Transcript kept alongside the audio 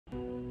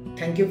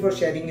Thank you for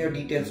sharing your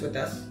details with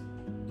us.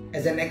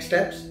 As a next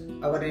steps,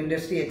 our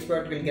industry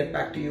expert will get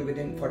back to you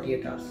within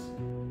 48 hours.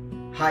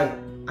 Hi,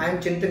 I am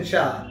Chintan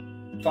Shah,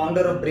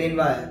 founder of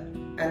Brainvire,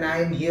 and I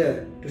am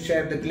here to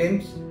share the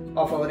glimpse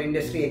of our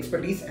industry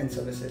expertise and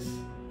services.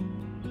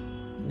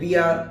 We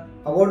are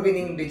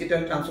award-winning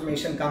digital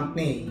transformation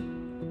company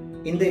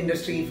in the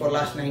industry for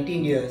last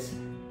 19 years,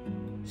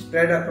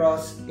 spread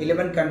across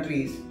 11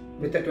 countries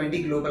with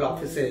 20 global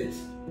offices.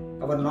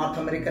 Our North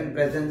American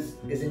presence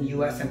is in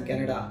US and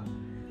Canada.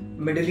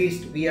 Middle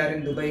East, we are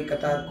in Dubai,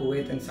 Qatar,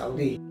 Kuwait and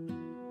Saudi.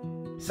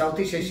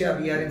 Southeast Asia,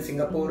 we are in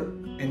Singapore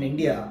and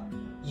India.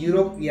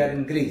 Europe, we are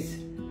in Greece.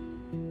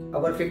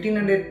 Our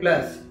 1500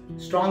 plus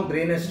strong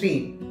brainers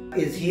team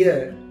is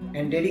here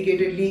and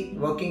dedicatedly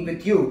working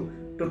with you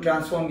to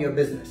transform your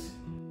business.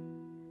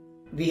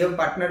 We have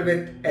partnered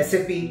with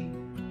SAP,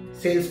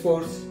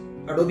 Salesforce,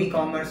 Adobe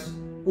Commerce,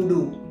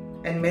 Odoo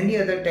and many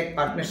other tech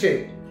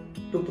partnerships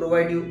to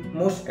provide you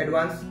most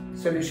advanced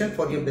solution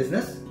for your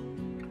business.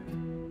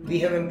 We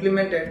have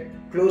implemented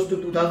close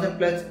to 2000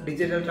 plus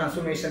digital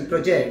transformation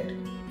project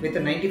with a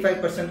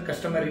 95%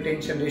 customer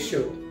retention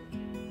ratio.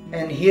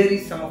 And here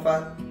is some of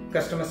our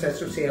customers has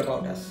to say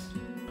about us.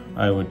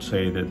 I would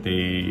say that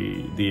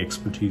the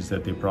expertise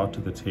that they brought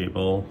to the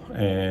table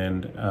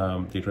and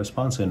the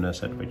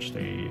responsiveness with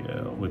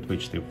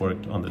which they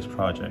worked on this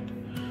project,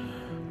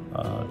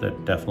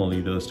 that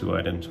definitely those two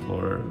items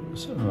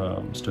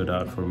stood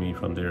out for me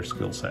from their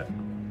skill set.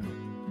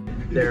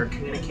 Their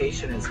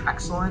communication is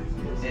excellent,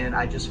 and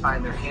I just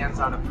find their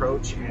hands-on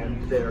approach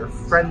and their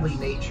friendly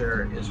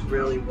nature is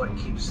really what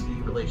keeps the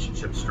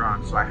relationship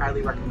strong. So I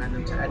highly recommend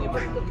them to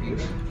anybody looking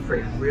for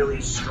a really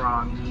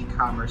strong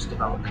e-commerce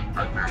development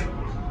partner.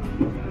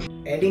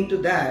 Adding to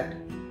that,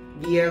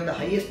 we have the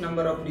highest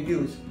number of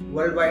reviews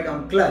worldwide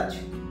on Clutch.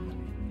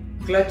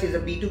 Clutch is a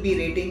B2B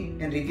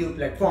rating and review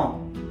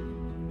platform.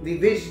 We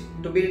wish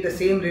to build the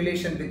same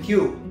relation with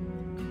you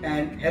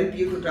and help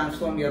you to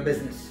transform your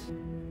business.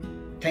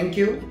 Thank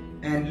you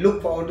and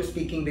look forward to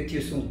speaking with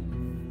you soon.